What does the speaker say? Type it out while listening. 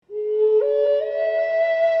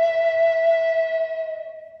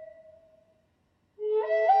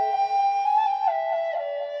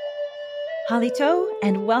Halito,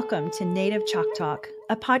 and welcome to Native Chalk Talk,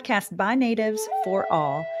 a podcast by natives for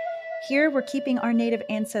all. Here we're keeping our native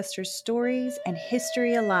ancestors' stories and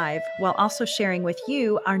history alive while also sharing with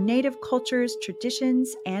you our native cultures,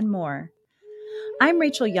 traditions, and more. I'm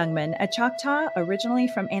Rachel Youngman, a Choctaw originally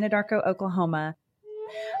from Anadarko, Oklahoma.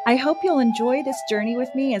 I hope you'll enjoy this journey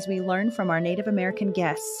with me as we learn from our Native American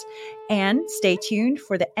guests. And stay tuned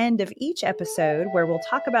for the end of each episode where we'll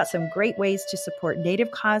talk about some great ways to support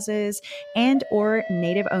Native causes and or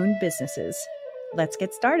Native-owned businesses. Let's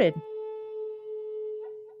get started.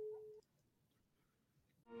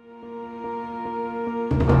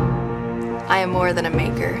 I am more than a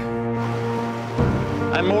maker.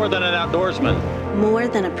 I'm more than an outdoorsman. More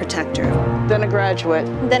than a protector. Than a graduate.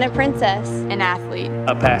 Than a princess. An athlete.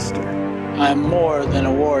 A pastor. I'm more than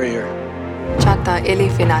a warrior. Chata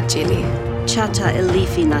ilifinachili. Chata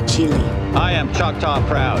ilifinachili. I am Choctaw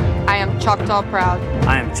proud. I am Choctaw proud.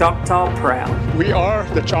 I am Choctaw proud. We are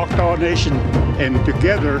the Choctaw Nation, and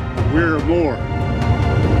together we're more.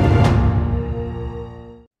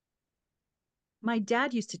 My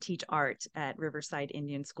dad used to teach art at Riverside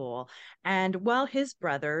Indian School, and while his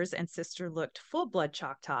brothers and sister looked full-blood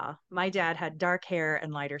Choctaw, my dad had dark hair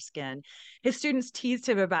and lighter skin. His students teased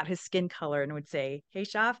him about his skin color and would say, "Hey,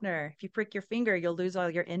 Schaffner, if you prick your finger, you'll lose all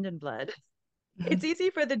your Indian blood." It's easy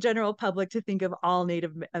for the general public to think of all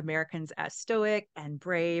Native Americans as stoic and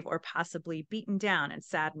brave, or possibly beaten down and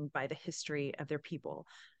saddened by the history of their people.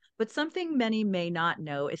 But something many may not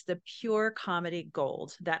know is the pure comedy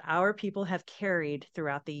gold that our people have carried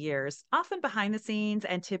throughout the years, often behind the scenes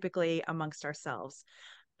and typically amongst ourselves,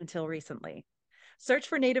 until recently. Search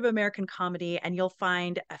for Native American comedy and you'll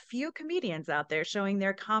find a few comedians out there showing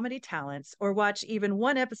their comedy talents, or watch even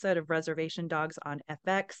one episode of Reservation Dogs on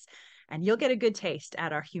FX, and you'll get a good taste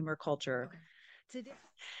at our humor culture.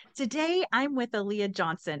 Today, I'm with Aaliyah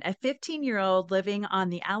Johnson, a 15-year-old living on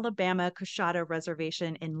the Alabama-Coushatta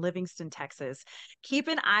reservation in Livingston, Texas. Keep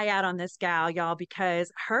an eye out on this gal, y'all,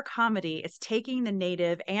 because her comedy is taking the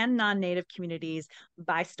Native and non-Native communities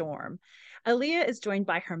by storm. Aaliyah is joined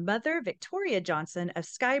by her mother, Victoria Johnson, of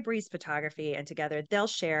Sky Breeze Photography, and together they'll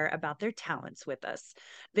share about their talents with us.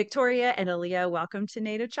 Victoria and Aaliyah, welcome to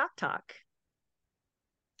Native Chalk Talk.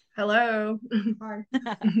 Hello. Hi.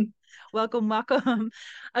 Welcome, welcome.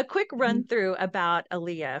 A quick run through about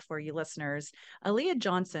Aaliyah for you listeners. Aaliyah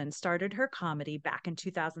Johnson started her comedy back in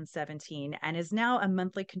 2017 and is now a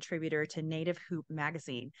monthly contributor to Native Hoop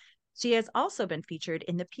magazine. She has also been featured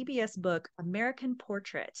in the PBS book American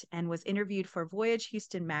Portrait and was interviewed for Voyage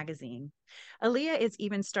Houston magazine. Aaliyah is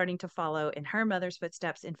even starting to follow in her mother's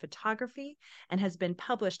footsteps in photography and has been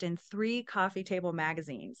published in 3 coffee table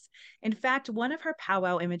magazines. In fact, one of her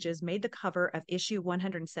powwow images made the cover of issue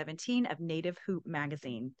 117 of Native Hoop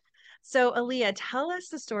magazine. So Aaliyah, tell us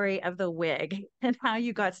the story of the wig and how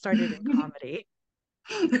you got started in comedy.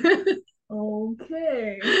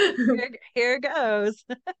 Okay. Here goes.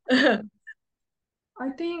 I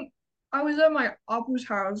think I was at my uncle's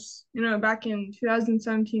house, back in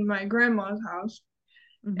 2017, my grandma's house.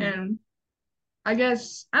 Mm-hmm. And I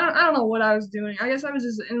guess, I don't know what I was doing. I guess I was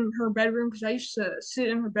just in her bedroom because I used to sit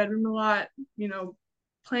in her bedroom a lot,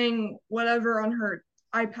 playing whatever on her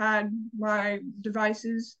iPad, my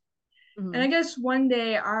devices. Mm-hmm. And I guess one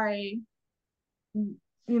day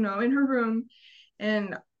in her room,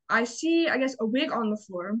 and I see, I guess, a wig on the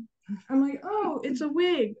floor. I'm like, oh, it's a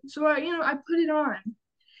wig. So I put it on.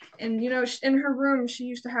 And, in her room, she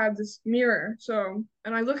used to have this mirror. So,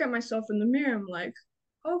 and I look at myself in the mirror. I'm like,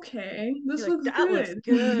 okay, this looks that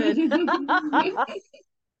good. Looks good.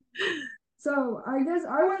 So I guess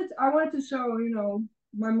I wanted to show,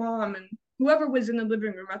 my mom and whoever was in the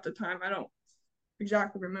living room at the time. I don't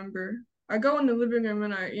exactly remember. I go in the living room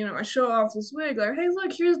and I show off this wig, like, hey,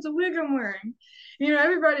 look, here's the wig I'm wearing.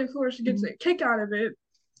 Everybody, of course, gets a kick out of it.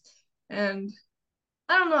 And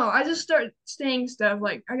I don't know, I just start saying stuff,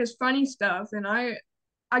 like, I guess, funny stuff. And I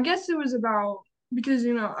guess it was about, because,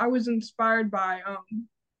 I was inspired by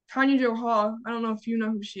Tanya Jo Hall. I don't know if you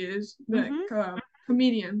know who she is, but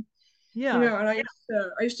comedian. Yeah. And I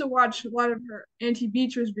used to watch a lot of her Auntie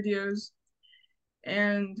Beatrice videos.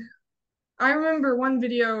 And I remember one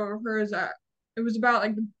video of hers that it was about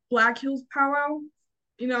like the Black Hills powwow.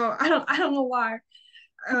 I don't know why.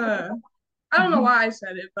 I don't know why I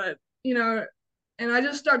said it, but and I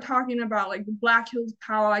just start talking about like the Black Hills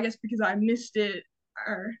powwow. I guess because I missed it,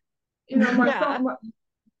 or my phone.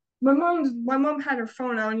 My mom had her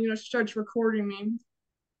phone out and starts recording me,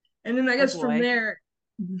 and then I guess from there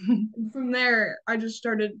I just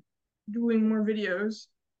started doing more videos.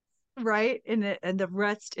 Right. And the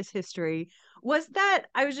rest is history.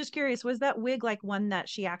 I was just curious, was that wig like one that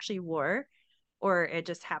she actually wore? or it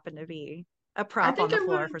just happened to be a I prop on think the it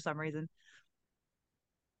floor was for some reason?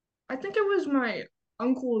 I think it was my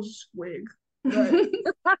uncle's wig, but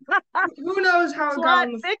who knows how it got Plot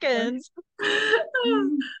on the floor. thickens.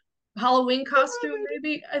 Halloween costume,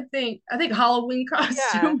 maybe. I think Halloween Yeah,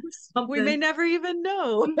 costume or we may something. never even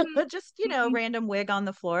know. Mhm, Just, random wig on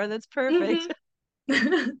the floor. That's perfect.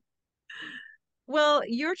 mhm. Well,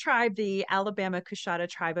 your tribe, the Alabama-Coushatta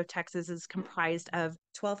tribe of Texas, is comprised of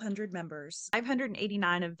 1,200 members.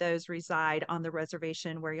 589 of those reside on the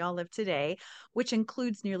reservation where y'all live today, which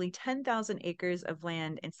includes nearly 10,000 acres of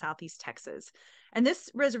land in Southeast Texas. And this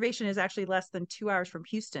reservation is actually less than 2 hours from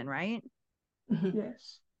Houston, right? Mhm.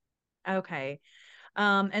 Yes. Okay.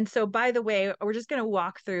 And so, by the way, we're just going to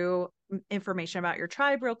walk through information about your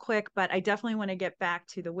tribe real quick, but I definitely want to get back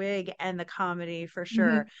to the wig and the comedy for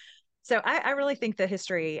sure. Mhm. So I really think the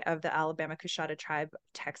history of the Alabama-Coushatta tribe of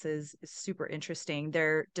Texas is super interesting.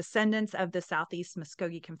 They're descendants of the Southeast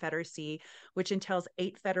Muskogee Confederacy, which entails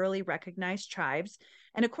 8 federally recognized tribes.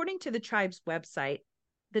 And according to the tribe's website,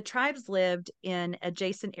 the tribes lived in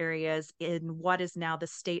adjacent areas in what is now the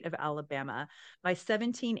state of Alabama. By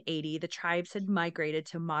 1780, the tribes had migrated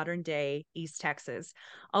to modern day East Texas.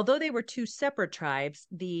 Although they were 2 separate tribes,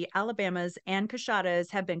 the Alabamas and Coushattas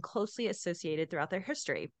have been closely associated throughout their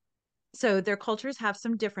history. So their cultures have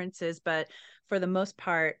some differences, but for the most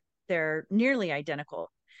part, they're nearly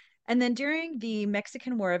identical. And then during the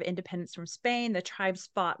Mexican War of Independence from Spain, the tribes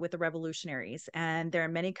fought with the revolutionaries, and their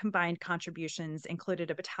many combined contributions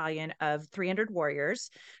included a battalion of 300 warriors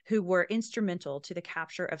who were instrumental to the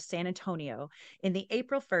capture of San Antonio in the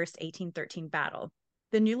April 1st, 1813 battle.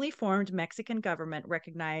 The newly formed Mexican government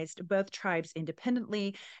recognized both tribes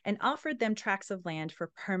independently and offered them tracts of land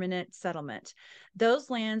for permanent settlement. Those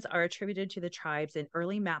lands are attributed to the tribes in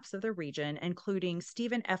early maps of the region, including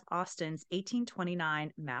Stephen F. Austin's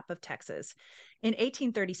 1829 map of Texas. In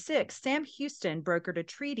 1836, Sam Houston brokered a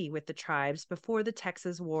treaty with the tribes before the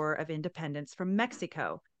Texas War of Independence from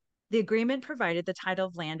Mexico. The agreement provided the title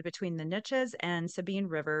of land between the Neches and Sabine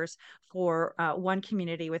rivers for one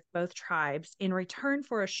community with both tribes in return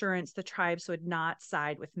for assurance the tribes would not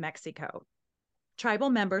side with Mexico. Tribal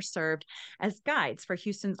members served as guides for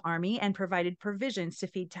Houston's army and provided provisions to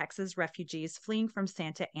feed Texas refugees fleeing from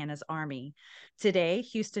Santa Anna's army. Today,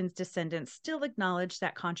 Houston's descendants still acknowledge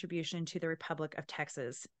that contribution to the Republic of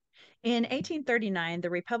Texas. In 1839, the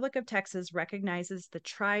Republic of Texas recognizes the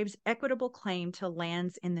tribe's equitable claim to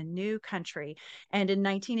lands in the new country. And in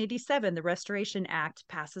 1987, the Restoration Act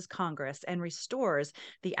passes Congress and restores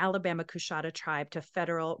the Alabama-Coushatta tribe to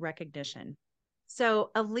federal recognition.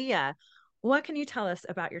 So, Aaliyah, what can you tell us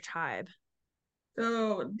about your tribe?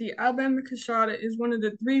 So the Alabama-Coushatta is one of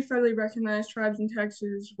the 3 federally recognized tribes in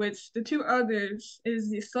Texas, which the 2 others is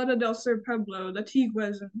the Sleta del Sur Pueblo, the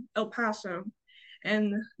Tiguas in El Paso,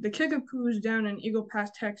 and the Kickapoos down in Eagle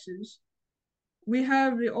Pass, Texas. We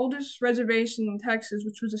have the oldest reservation in Texas,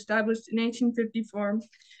 which was established in 1854.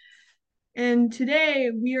 And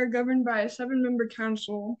today we are governed by a 7-member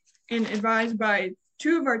council and advised by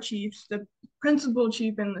 2 of our chiefs, the principal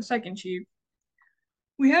chief and the second chief.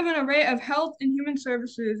 We have an array of health and human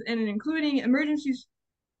services, and including emergencies,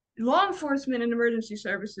 law enforcement and emergency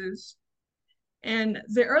services. And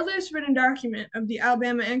the earliest written document of the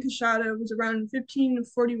Alabama and Coushatta was around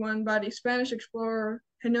 1541 by the Spanish explorer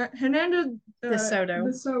Hernando De Soto.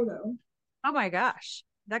 de Soto. Oh my gosh,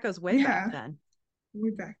 that goes way back Yeah, then. way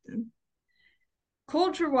back then.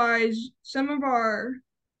 Culture-wise, some of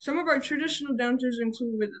our traditional dances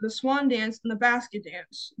include the swan dance and the basket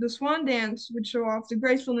dance. The swan dance would show off the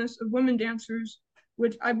gracefulness of women dancers,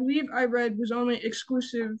 which I believe I read was only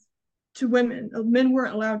exclusive to women. Men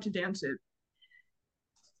weren't allowed to dance it.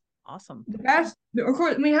 Awesome. Of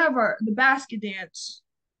course, we have the basket dance,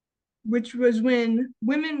 which was when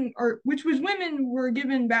women were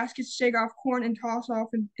given baskets to shake off corn and toss off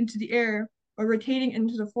into the air or rotating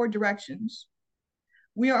into the 4 directions.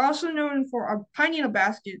 We are also known for our pine needle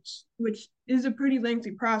baskets, which is a pretty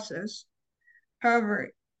lengthy process.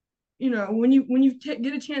 However, when you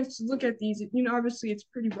get a chance to look at these, obviously it's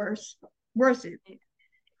pretty worth it.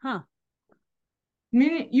 Huh.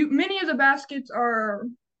 Many of the baskets are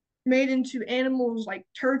made into animals like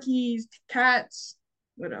turkeys, cats,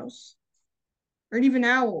 what else? Or even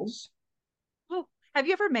owls. Oh, have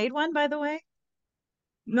you ever made one, by the way?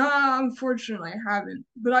 No, unfortunately, I haven't.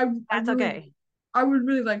 But That's okay. I would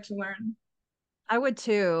really like to learn. I would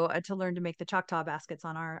too, to learn to make the Choctaw baskets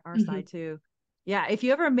on our Mhm. side too. Yeah, if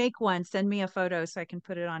you ever make one, send me a photo so I can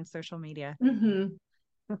put it on social media. Mhm.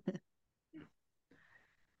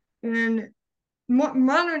 And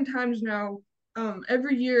modern times now,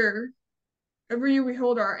 every year every year we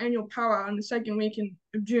hold our annual powwow on the second weekend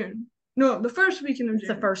of June. No, the first weekend of It's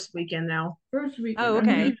June. the first weekend now. First weekend. Oh,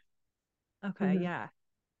 okay. Okay, Mhm. yeah.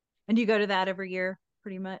 And you go to that every year,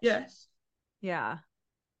 pretty much? Yes. Yeah.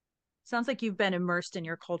 Sounds like you've been immersed in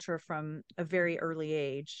your culture from a very early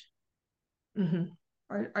age. Mhm.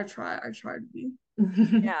 I try to be.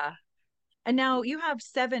 Yeah. And now you have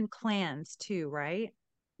 7 clans too, right?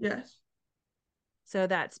 Yes. So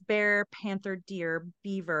that's bear, panther, deer,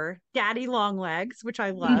 beaver, daddy long legs, which I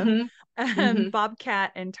love, Mhm. Mhm.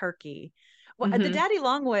 bobcat, and turkey. Well, the Mhm. daddy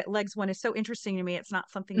long legs one is so interesting to me. It's not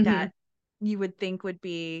something that Mhm. you would think would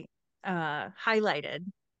be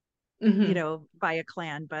highlighted, Mhm. by a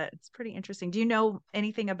clan, but it's pretty interesting. Do you know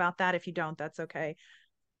anything about that? If you don't, that's okay.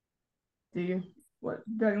 Do you? What?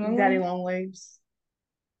 Daddy long Daddy legs? long legs.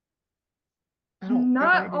 I don't think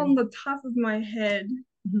I Not on do. the top of my head.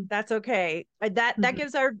 That's okay. That Mhm.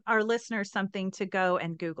 gives our listeners something to go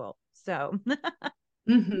and Google. So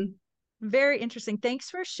Mhm. very interesting. Thanks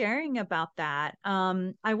for sharing about that.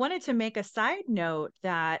 I wanted to make a side note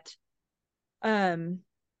that um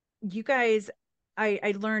you guys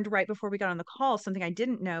I learned right before we got on the call, something I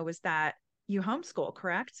didn't know was that you homeschool,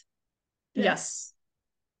 correct? Yes.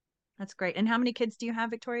 That's great. And how many kids do you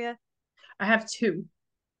have, Victoria? I have 2.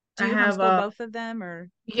 Do I you have homeschool both of them or?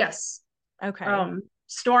 yes. Okay.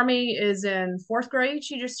 Stormy is in 4th grade.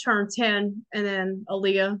 She just turned 10, and then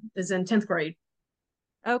Aaliyah is in 10th grade.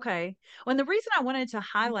 Okay. Well, and the reason I wanted to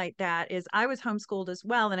highlight that is I was homeschooled as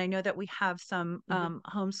well. And I know that we have some Mhm.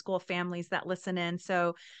 homeschool families that listen in.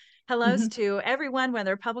 So hellos Mhm. to everyone,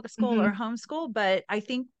 whether public school or Mhm. homeschool. But I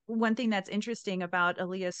think one thing that's interesting about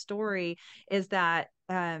Aaliyah's story is that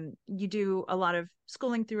you do a lot of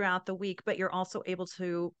schooling throughout the week, but you're also able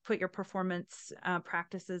to put your performance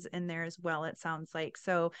practices in there as well, it sounds like.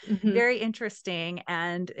 So Mhm. very interesting.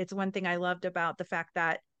 And it's one thing I loved about the fact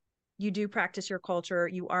that you do practice your culture,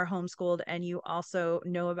 you are homeschooled, and you also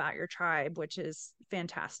know about your tribe, which is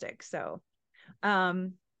fantastic. So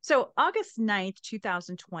August 9th,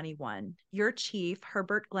 2021, your chief,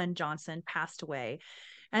 Herbert Glenn Johnson, passed away.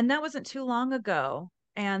 And that wasn't too long ago.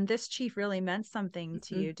 And this chief really meant something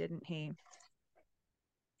to Mhm. you, didn't he?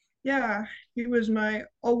 Yeah, he was my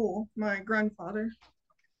grandfather.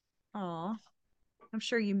 Oh, I'm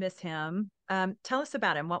sure you miss him. Tell us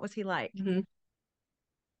about him. What was he like? Mhm.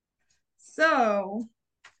 So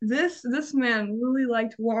this man really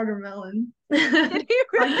liked watermelon. Did he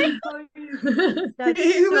I really? can tell you, That's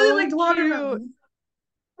he really so liked cute. watermelon.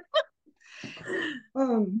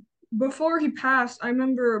 Before he passed, I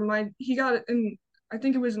remember he got in. I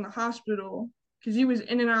think it was in the hospital because he was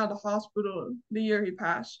in and out of the hospital the year he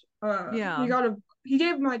passed. Yeah. He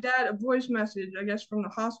gave my dad a voice message, I guess, from the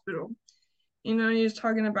hospital. He was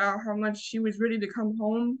talking about how much he was ready to come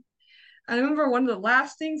home. I remember one of the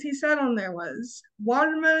last things he said on there was,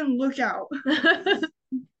 "Watermelon, look out."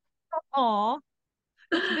 Aw.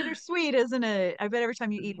 It's bittersweet, isn't it? I bet every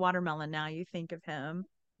time you eat watermelon now, you think of him.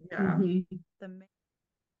 Yeah. Mhm. The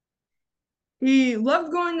He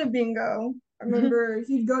loved going to bingo. I remember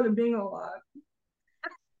he'd go to bingo a lot.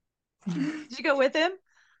 Did you go with him?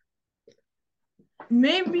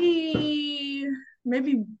 Maybe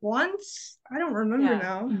maybe once. I don't remember Yeah.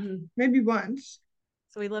 now. Mhm. Maybe once.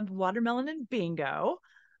 So we loved watermelon and bingo.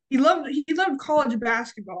 He loved college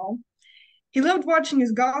basketball. He loved watching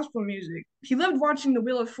his gospel music. He loved watching the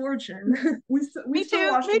Wheel of Fortune. We Me still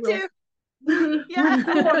too. watch the Me Wheel. too. We Yeah.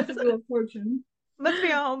 still watch the Wheel of Fortune. Must be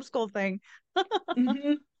a homeschool thing.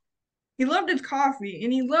 Mhm. He loved his coffee,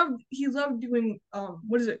 and he loved doing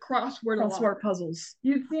what is it, crossword a lot. Crossword puzzles. Oh,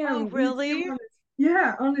 You'd see him really?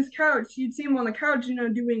 on his couch. You'd see him on the couch,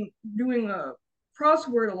 doing a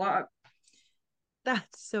crossword a lot.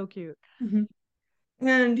 That's so cute. Mhm.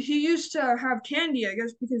 And he used to have candy, I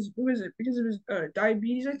guess, because of his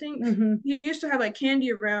diabetes, I think. Mhm. He used to have like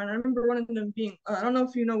candy around. I remember one of them being, I don't know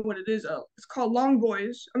if you know what it is. It's called Long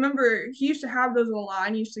Boys. I remember he used to have those a lot,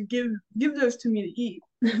 and he used to give those to me to eat.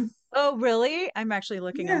 Oh, really? I'm actually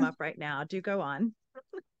looking them Yeah. up right now. Do go on.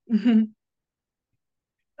 Mhm.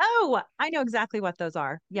 Oh, I know exactly what those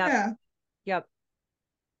are. Yep. Yeah. Yep.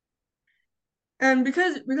 And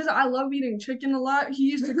because I love eating chicken a lot, he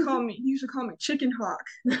used to call me Chicken Hawk.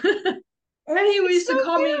 And It's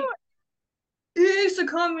so cute.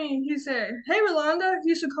 he said, "Hey Rolanda." He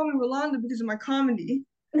used to call me Rolanda because of my comedy.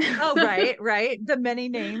 Oh, right, right. The many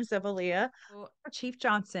names of Aaliyah. So, Chief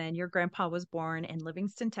Johnson, your grandpa was born in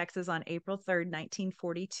Livingston, Texas on April 3rd,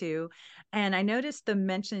 1942. And I noticed the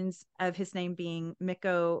mentions of his name being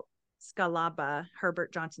Miko Scalaba,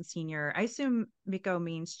 Herbert Johnson Sr. I assume Miko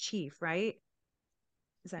means chief, right?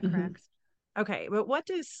 Is that Mhm. correct? Okay, but what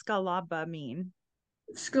does Scalaba mean?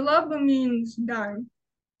 Scalaba means dime.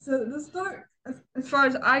 So the story, as far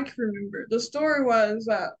as I can remember, the story was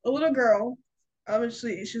that a little girl,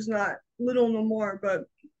 obviously she's not little no more, but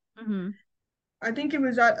Mm-hmm. I think it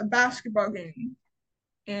was at a basketball game,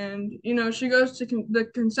 and she goes to the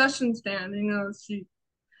concession stand.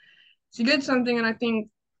 She gets something, and I think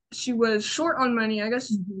she was short on money. I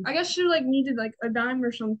guess she like needed like a dime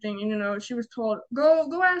or something. And, she was told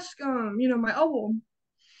go ask my uncle.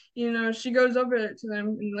 She goes over to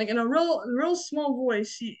them and like in a real small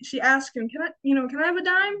voice. She asks him, can I have a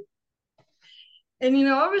dime? And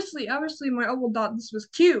obviously my uncle thought this was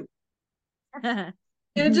cute. And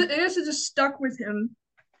it just stuck with him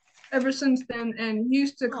ever since then. And he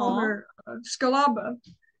used to call her Scalaba.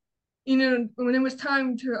 When it was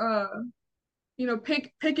time to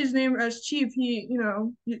pick his name as chief, he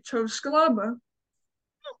chose Scalaba.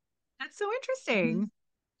 That's so interesting.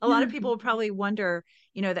 A lot of people will probably wonder,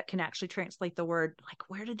 that can actually translate the word, like,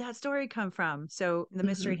 where did that story come from? So the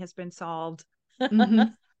mystery has been solved.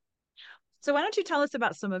 So why don't you tell us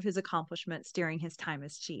about some of his accomplishments during his time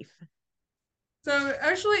as chief? So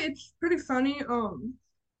actually, it's pretty funny.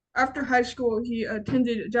 After high school, he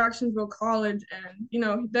attended Jacksonville College, and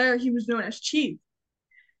there he was known as chief.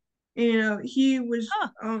 He was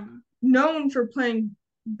known for playing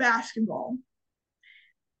basketball.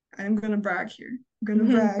 I'm gonna brag here. I'm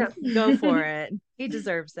gonna brag. Go for it. He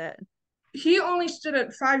deserves it. He only stood at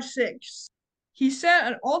 5'6". He set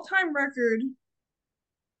an all-time record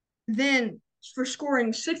then for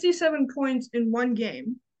scoring 67 points in one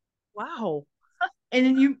game. Wow. And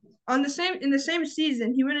then in the same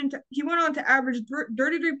season, he went on to average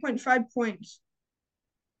 33.5 points.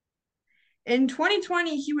 In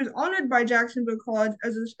 2020, he was honored by Jacksonville College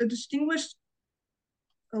as a distinguished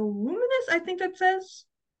alumnus, I think that says.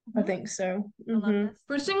 I think so.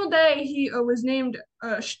 For a single day, he was named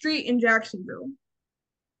a street in Jacksonville.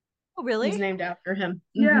 Oh, really? He's named after him.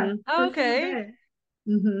 Yeah. Oh, okay.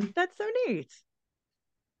 That's so neat.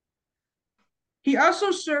 He also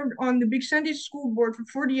served on the Big Sandy School Board for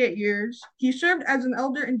 48 years. He served as an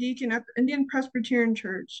elder and deacon at the Indian Presbyterian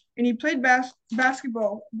Church, and he played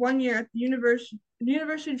basketball 1 year at the University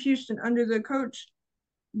of Houston under the coach,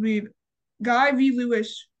 I believe, Guy V.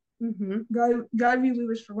 Lewis. Guy V.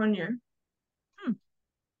 Lewis for 1 year.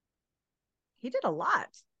 He did a lot.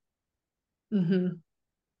 A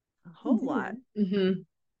whole lot.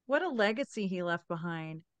 What a legacy he left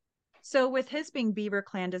behind. So with his being Beaver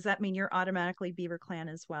Clan, does that mean you're automatically Beaver Clan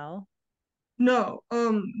as well? No.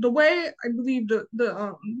 The way I believe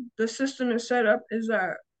the system is set up is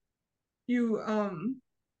that you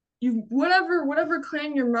whatever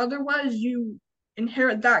clan your mother was, you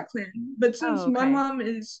inherit that clan. But since my mom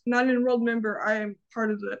is not an enrolled member, I am part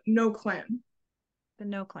of the No Clan. The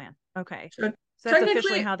No Clan. Okay. So that's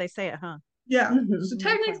officially how they say it, huh? Yeah. So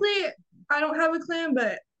technically, I don't have a clan,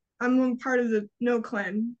 but I'm one part of the No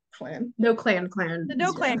Clan. No Clan. The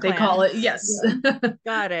No Clan. They call it. Yes. Yeah.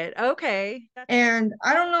 Got it. Okay. And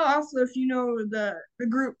I don't know also if you know the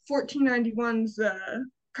group 1491's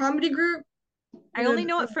comedy group. I only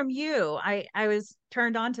know it from you. I was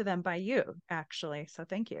turned on to them by you, actually. So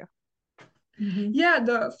thank you. Yeah,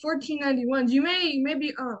 the 1491s. You may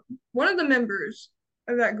be one of the members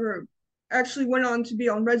of that group actually went on to be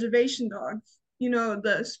on Reservation Dogs.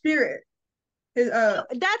 The Spirit. That's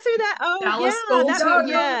who that. Oh, Dallas yeah. Gold. That's who,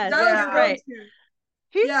 yes. Yeah. Right.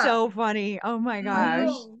 He's so funny. Oh my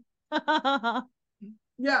gosh.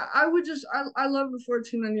 Yeah, I love the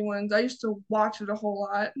 1491s. I used to watch it a whole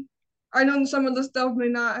lot. I know some of the stuff may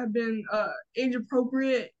not have been age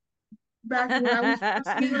appropriate back when I was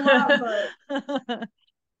watching a lot, but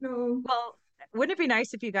no. Well, wouldn't it be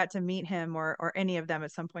nice if you got to meet him or any of them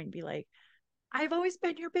at some point and be like, I've always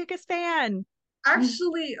been your biggest fan.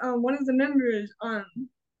 Actually, one of the members,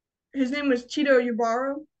 his name was Tito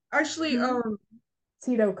Ybarra. Actually,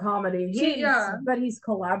 Tito Comedy. But he's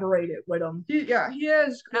collaborated with him. He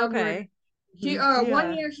has collaborated. Okay. He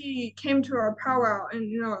 1 year he came to our powwow, and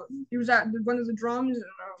he was at one of the drums,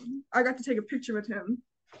 and I got to take a picture with him.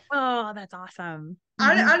 Oh, that's awesome.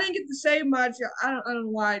 I didn't get to say much. I don't know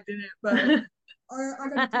why I didn't, but I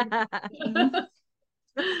got to take a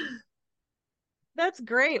picture. That's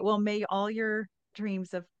great. Well, may all your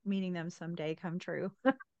dreams of meeting them someday come true.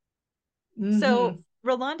 So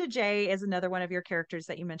Rolanda J is another one of your characters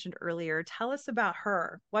that you mentioned earlier. Tell us about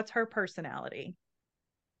her. What's her personality?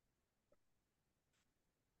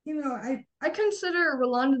 I consider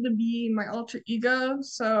Rolanda to be my alter ego,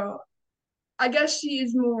 so I guess she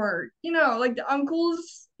is more, like the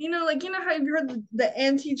uncles, like how you heard the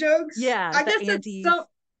auntie jokes? Yeah, I guess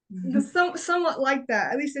it's somewhat like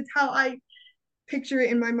that. At least it's how I picture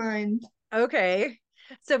it in my mind. Okay.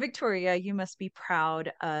 So, Victoria, you must be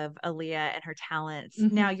proud of Aaliyah and her talents.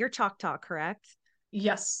 Mhm. Now, you're Choctaw, correct?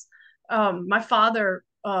 Yes. My father,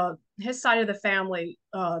 his side of the family,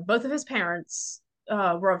 both of his parents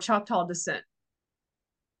were of Choctaw descent.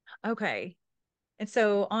 Okay. And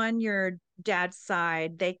so, on your dad's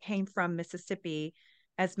side, they came from Mississippi,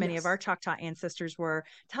 as many of our Yes. Choctaw ancestors were.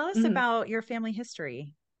 Tell us Mhm. about your family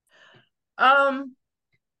history. Um,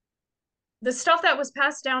 the stuff that was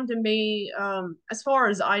passed down to me, as far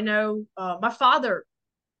as I know, my father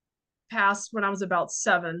passed when I was about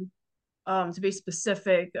 7, to be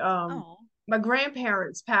specific. Oh, My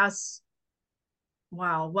grandparents passed,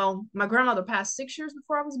 wow, well, my grandmother passed 6 years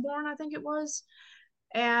before I was born, I think it was.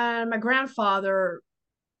 And my grandfather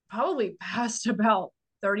probably passed about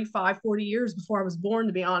 35, 40 years before I was born,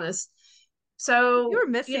 to be honest. you So, were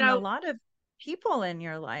missing a lot of people in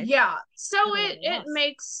your life. yeah. So Had a lot of it loss.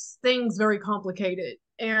 makes things very complicated.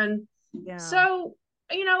 And Yeah. so,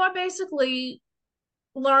 I basically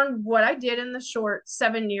learned what I did in the short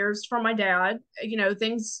 7 years from my dad,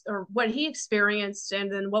 things or what he experienced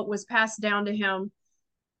and then what was passed down to him.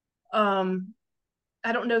 Um,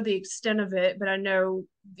 I don't know the extent of it, but I know,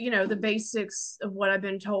 the basics of what I've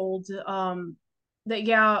been told. That,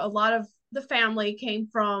 yeah, a lot of the family came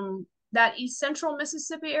from that East Central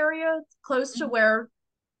Mississippi area, close to Mhm. where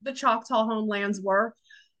the Choctaw homelands were.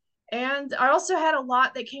 And I also had a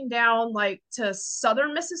lot that came down like to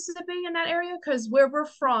southern Mississippi in that area because where we're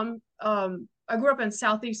from, I grew up in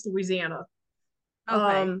Southeast Louisiana.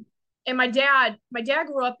 Okay. Um, and my dad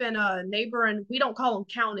grew up in a neighboring, we don't call them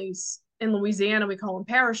counties in Louisiana, we call them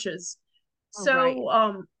parishes. Oh, right.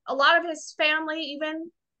 So a lot of his family, even,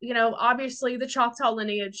 obviously the Choctaw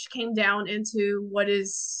lineage came down into what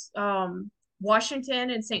is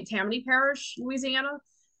Washington and St. Tammany Parish, Louisiana.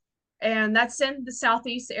 And that's in the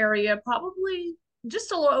southeast area, probably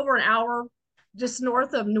just a little over an hour just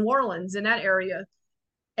north of New Orleans in that area.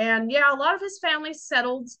 And yeah, a lot of his family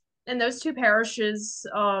settled in those two parishes.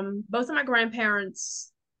 Both of my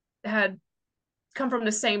grandparents had come from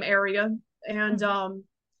the same area, and Mhm.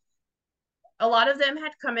 a lot of them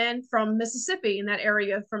had come in from Mississippi in that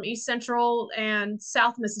area, from East Central and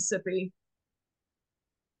South Mississippi.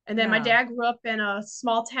 And then my Yeah. dad grew up in a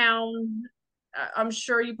small town. I'm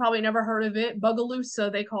sure you probably never heard of it, Bogalusa,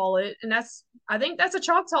 they call it. And I think that's a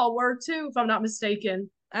Choctaw word too, if I'm not mistaken.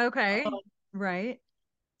 Okay. Right.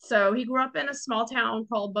 So he grew up in a small town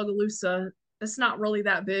called Bogalusa. It's not really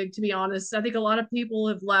that big, to be honest. I think a lot of people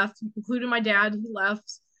have left, including my dad. He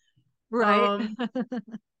left. Right. Um,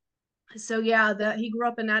 so yeah, that he grew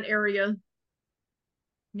up in that area.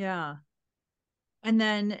 Yeah. And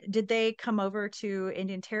then did they come over to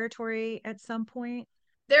Indian Territory at some point?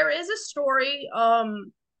 There is a story.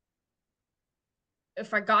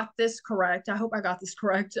 If I got this correct, I hope I got this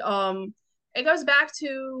correct. It goes back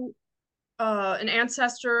to an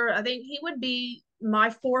ancestor. I think he would be my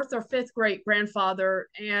fourth or fifth great grandfather,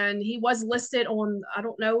 and he was listed on. I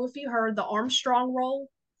don't know if you heard the Armstrong roll.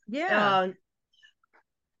 Yeah. Uh,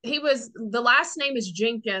 he was the last name is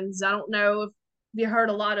Jenkins. I don't know if you heard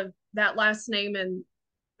a lot of that last name, and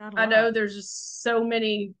Not a I know lot. there's just so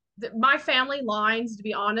many. My family lines, to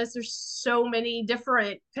be honest, there's so many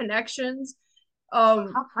different connections.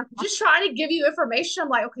 Just trying to give you information. I'm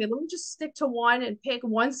like, okay, let me just stick to one and pick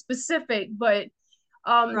one specific. But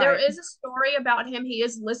there Right. is a story about him. He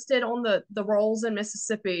is listed on the rolls in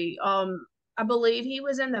Mississippi. I believe he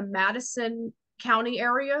was in the Madison County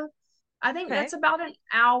area. I think Okay. that's about an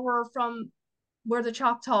hour from where the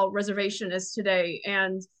Choctaw Reservation is today.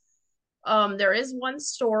 And there is one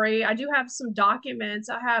story. I do have some documents.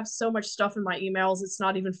 I have so much stuff in my emails. It's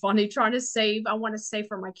not even funny trying to save. I want to save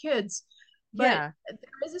for my kids. But Yeah.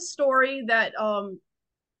 there is a story that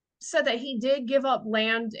said that he did give up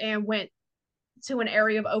land and went to an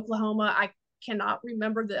area of Oklahoma. I cannot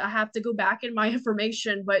remember that. I have to go back in my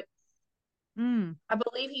information, but Mm. I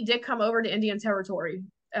believe he did come over to Indian Territory,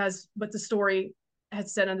 as what the story had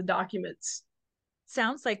said in the documents.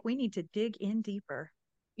 Sounds like we need to dig in deeper.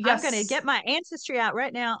 I'm going to Yes. get my ancestry out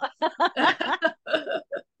right now.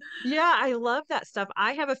 Yeah, I love that stuff.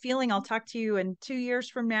 I have a feeling I'll talk to you in 2 years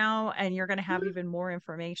from now and you're going to have even more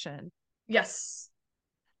information. Yes.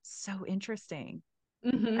 So interesting.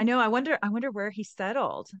 I Hmm. know. I wonder where he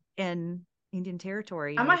settled in Indian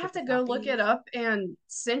Territory. I might Is have it the to go look it Southeast? up and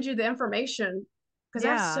send you the information because I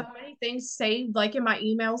have so Yeah. many things saved, like in my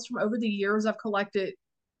emails from over the years I've collected.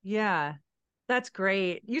 Yeah. That's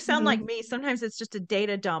great. You sound like Hmm. me. Sometimes it's just a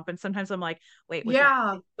data dump, and sometimes I'm like, wait, was that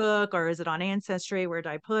Yeah. Facebook or is it on Ancestry? Where did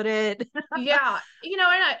I put it? Yeah. And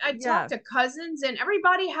I talk Yeah. to cousins, and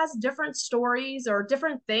everybody has different stories or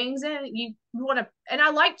different things. And you want to, and I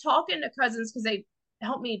like talking to cousins because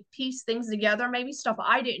help me piece things together, maybe stuff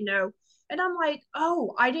I didn't know. And I'm like,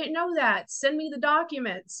 oh, I didn't know that. Send me the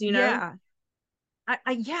documents, you know? Yeah.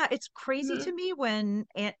 Yeah, it's crazy Mm-hmm. to me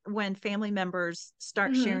when family members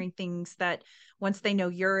start Mm-hmm. sharing things that once they know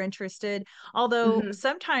you're interested. Although Mm-hmm.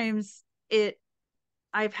 sometimes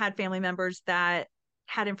I've had family members that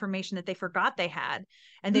had information that they forgot they had,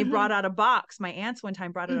 and they Mm-hmm. brought out a box. My aunts one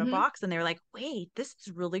time brought out a Mm-hmm. box, and they were like, "Wait, this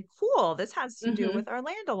is really cool. This has to do Mm-hmm. with our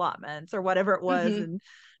land allotments or whatever it was," Mm-hmm. and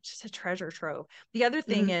just a treasure trove. The other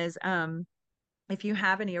thing Mm-hmm. is, if you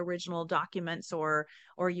have any original documents or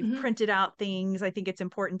you've Mm-hmm. printed out things, I think it's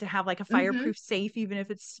important to have like a Mm-hmm. fireproof safe, even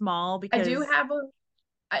if it's small, I do because have a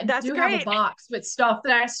I that's do have a great. box with stuff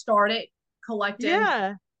that I started collecting.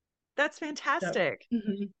 Yeah, that's So, fantastic.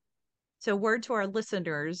 mm-hmm. So, word to our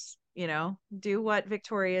listeners, do what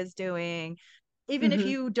Victoria is doing. Even if Mm-hmm.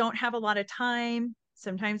 you don't have a lot of time,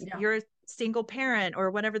 sometimes Yeah. you're a single parent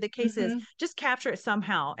or whatever the case is, Mm-hmm. just capture it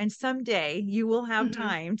somehow. And someday you will have Mm-hmm.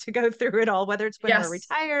 time to go through it all, whether it's when we're Yes.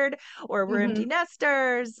 retired or we're Mm-hmm. empty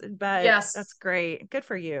nesters. But that's Yes. great. Good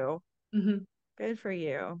for you. Mm-hmm. Good for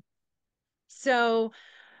you. So,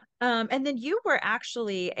 and then you were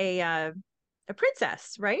actually a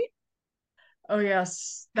princess, right? Oh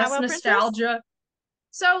yes. That's Powwow princess? nostalgia.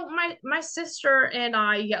 So my sister and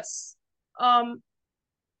I, yes. Um,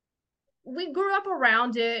 we grew up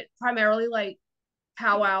around it, primarily like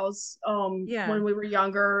powwows Yeah. when we were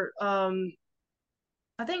younger.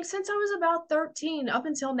 I think since I was about 13 up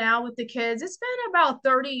until now with the kids, it's been about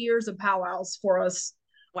 30 years of powwows for us.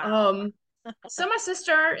 Wow. Um, so my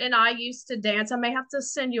sister and I used to dance. I may have to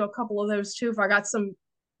send you a couple of those too if I got some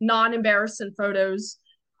non-embarrassing photos.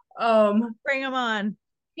 Bring them on.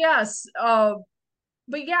 Yes.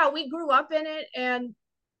 But yeah, we grew up in it, and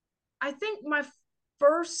I think my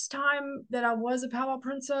first time that I was a powwow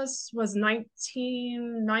princess was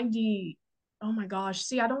 1990. Oh my gosh.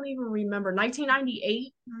 See, I don't even remember.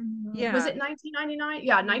 1998? Was Yeah. it 1999?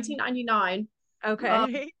 Yeah, 1999. Uh,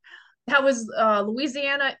 Okay. that was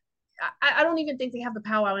Louisiana. I don't even think they have the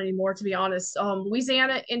powwow anymore, to be honest.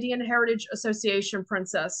 Louisiana Indian Heritage Association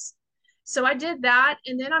princess. So I did that,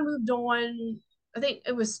 and then I moved on. I think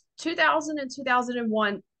it was 2000 and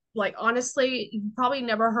 2001. Like honestly, you probably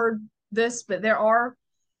never heard this, but there are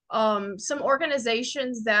some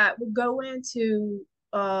organizations that would go into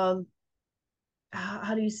how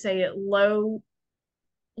do you say it, low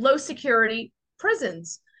security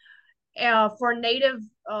prisons for native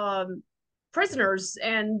um, prisoners,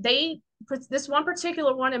 and this one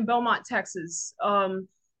particular one in Beaumont, Texas.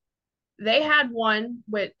 They had one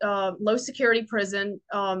with low security prison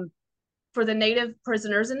for the native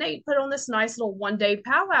prisoners, and they put on this nice little 1 day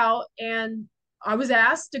powwow. And I was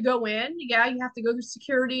asked to go in. Yeah, you have to go through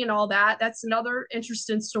security and all that. That's another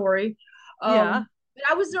interesting story. Yeah. But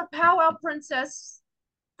I was their powwow princess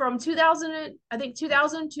from 2000, I think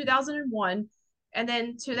 2000, 2001, and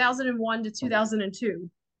then 2001 to 2002.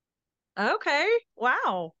 Okay.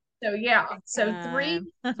 Wow. So yeah, Big so time.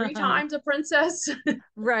 three times a princess.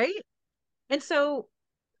 Right. And so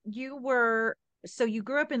you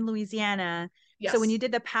grew up in Louisiana. So when you Yes.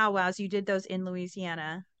 did the powwows, you did those in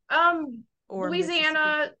Louisiana or Mississippi.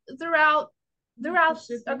 Louisiana, throughout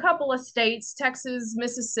a couple of states, Texas,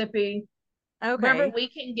 Mississippi, wherever Okay. we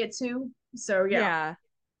can get to. So yeah. Yeah.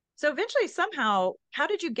 So eventually, somehow, how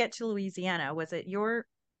did you get to Louisiana? Was it your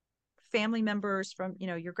family members from,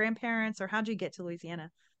 your grandparents, or how did you get to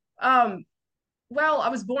Louisiana? Um, well, I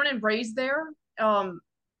was born and raised there. Um,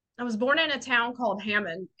 I was born in a town called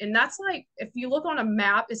Hammond, and that's like if you look on a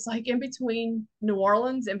map, it's like in between New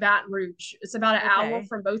Orleans and Baton Rouge. It's about an hour Okay.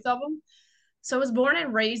 from both of them. So I was born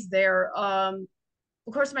and raised there.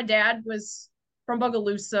 Of course, my dad was from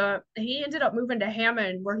Bogalusa. He ended up moving to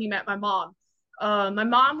Hammond where he met my mom. My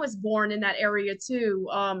mom was born in that area too.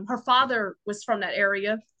 Her father was from that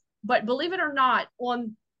area, but believe it or not,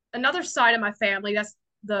 on another side of my family, that's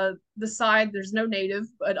the side there's no native,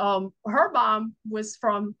 but her mom was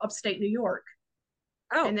from upstate New York,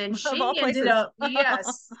 Oh, and then of all she ended places. up,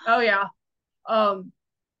 yes, oh yeah, um,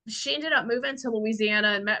 she ended up moving to Louisiana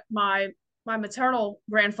and met my maternal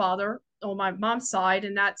grandfather on my mom's side,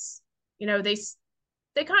 and that's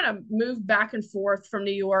they kind of moved back and forth from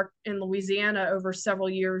New York and Louisiana over several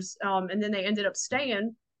years, and then they ended up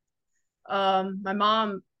staying. My mom,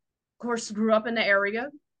 of course, grew up in the area,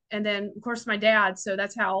 and then of course my dad. So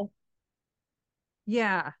that's how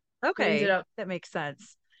Yeah. we ended Okay. up. That makes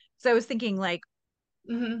sense. So I was thinking like,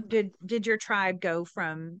 Mm-hmm. did your tribe go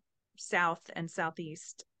from South and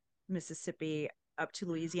Southeast Mississippi up to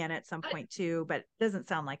Louisiana at some I, point too? But it doesn't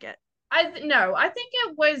sound like it. no, I think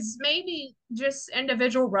it was maybe just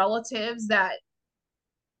individual relatives that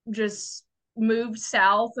just moved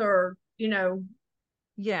south or,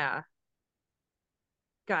 Yeah.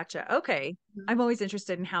 Gotcha. Okay. I'm always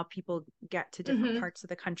interested in how people get to different parts of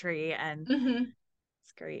the country, and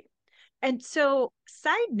it's great. And so,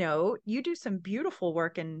 side note, you do some beautiful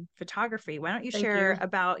work in photography. Why don't you Thank share you.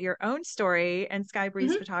 about your own story and Sky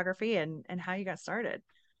Breeze Photography and how you got started?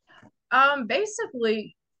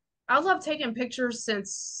 Basically, I love taking pictures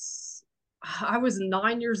since I was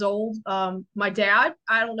 9 years old. My dad,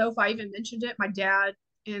 I don't know if I even mentioned it, my dad,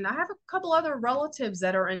 and I have a couple other relatives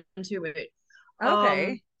that are into it.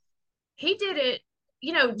 Okay. He did it,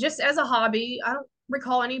 just as a hobby. I don't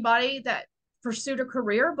recall anybody that pursued a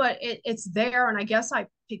career, but it's there, and I guess I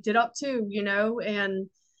picked it up too, and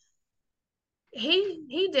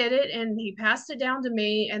he did it and he passed it down to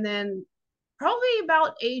me, and then probably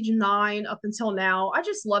about age 9 up until now, I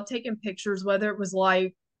just love taking pictures, whether it was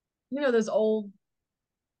like, those old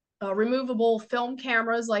removable film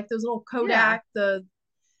cameras, like those little Kodak, I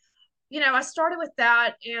started with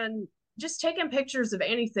that and just taking pictures of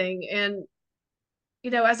anything. And,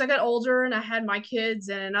 as I got older and I had my kids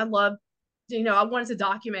and I loved, I wanted to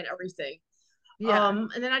document everything. Yeah.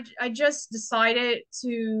 And then I just decided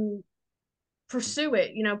to pursue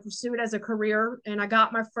it, as a career. And I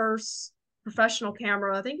got my first professional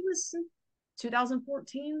camera. I think it was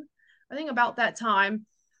 2014, I think about that time.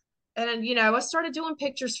 And, I started doing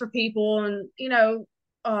pictures for people and,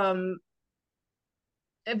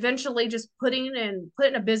 eventually just putting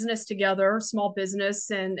a business together, a small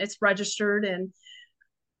business, and it's registered, and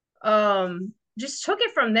just took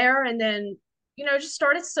it from there. And then, just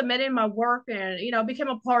started submitting my work and, became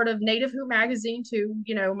a part of Native Who magazine too,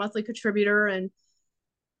 monthly contributor, and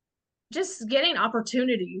just getting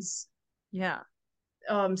opportunities. Yeah.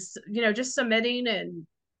 Just submitting and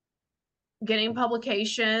getting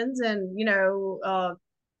publications and,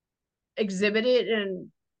 exhibited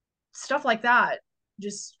and stuff like that,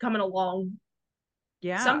 just coming along.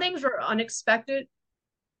 Yeah. Some things were unexpected,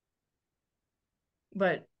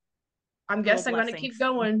 but I'm guessing I'm going to keep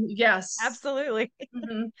going. Yes. Absolutely.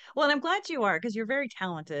 Well, and I'm glad you are, because you're very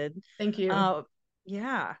talented. Thank you.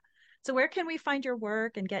 Yeah. So where can we find your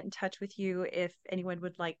work and get in touch with you if anyone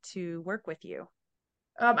would like to work with you?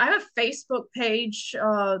 I have a Facebook page.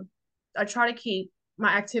 I try to keep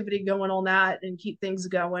my activity going on that and keep things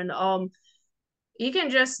going. You can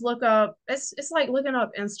just look up, it's like looking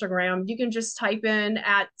up Instagram. You can just type in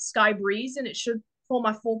at Sky Breeze and it should pull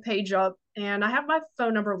my full page up. And I have my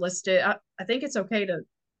phone number listed. I think it's okay to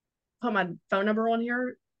put my phone number on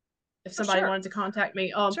here if somebody wanted to contact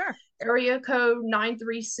me. Sure. Area code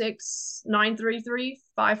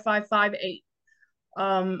 936-933-5558.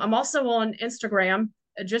 I'm also on Instagram.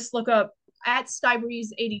 Just look up at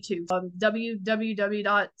skybreeze82,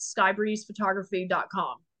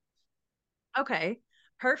 www.skybreezephotography.com. Okay,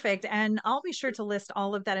 perfect. And I'll be sure to list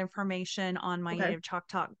all of that information on my Native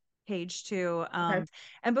Choctaw page too. And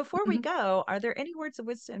before we go, are there any words of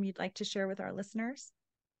wisdom you'd like to share with our listeners?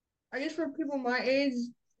 I guess for people my age,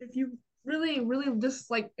 if you really, really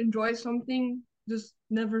just like enjoy something, just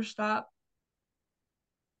never stop.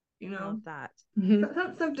 Love that.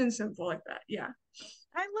 Something simple like that. Yeah.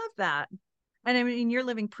 I love that. And I mean, you're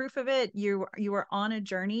living proof of it. You are on a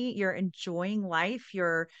journey. You're enjoying life.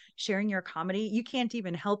 You're sharing your comedy. You can't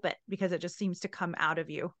even help it because it just seems to come out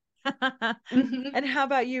of you. And how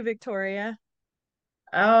about you, Victoria?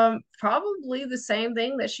 Probably the same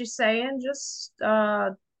thing that she's saying. Just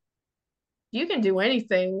you can do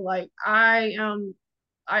anything. Like I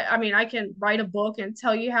mean, I can write a book and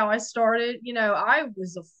tell you how I started. I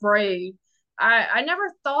was afraid. I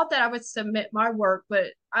never thought that I would submit my work, but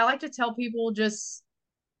I like to tell people just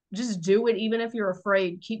do it, even if you're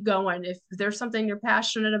afraid. Keep going. If there's something you're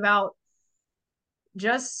passionate about,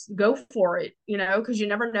 just go for it, because you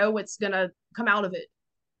never know what's going to come out of it.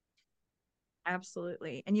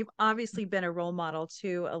 Absolutely. And you've obviously been a role model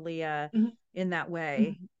to Aaliyah in that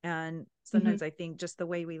way. And sometimes I think just the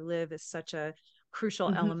way we live is such a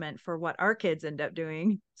crucial element for what our kids end up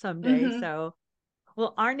doing someday. So,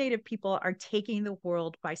 well, our Native people are taking the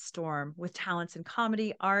world by storm with talents in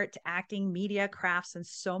comedy, art, acting, media, crafts, and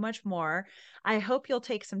so much more. I hope you'll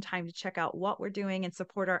take some time to check out what we're doing and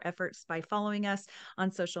support our efforts by following us on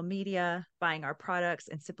social media, buying our products,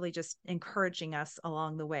 and simply just encouraging us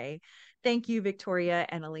along the way. Thank you, Victoria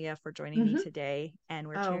and Aaliyah, for joining me today, and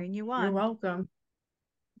we're cheering you on. You're welcome.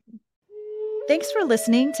 Thanks for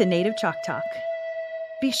listening to Native Chalk Talk.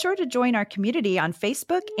 Be sure to join our community on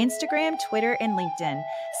Facebook, Instagram, Twitter, and LinkedIn.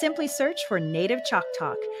 Simply search for Native Chalk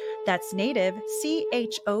Talk. That's Native,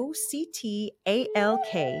 CHOCTALK.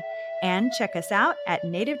 And check us out at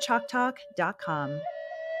nativechalktalk.com.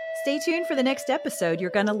 Stay tuned for the next episode.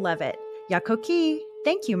 You're going to love it. Yakoki.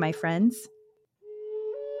 Thank you, my friends.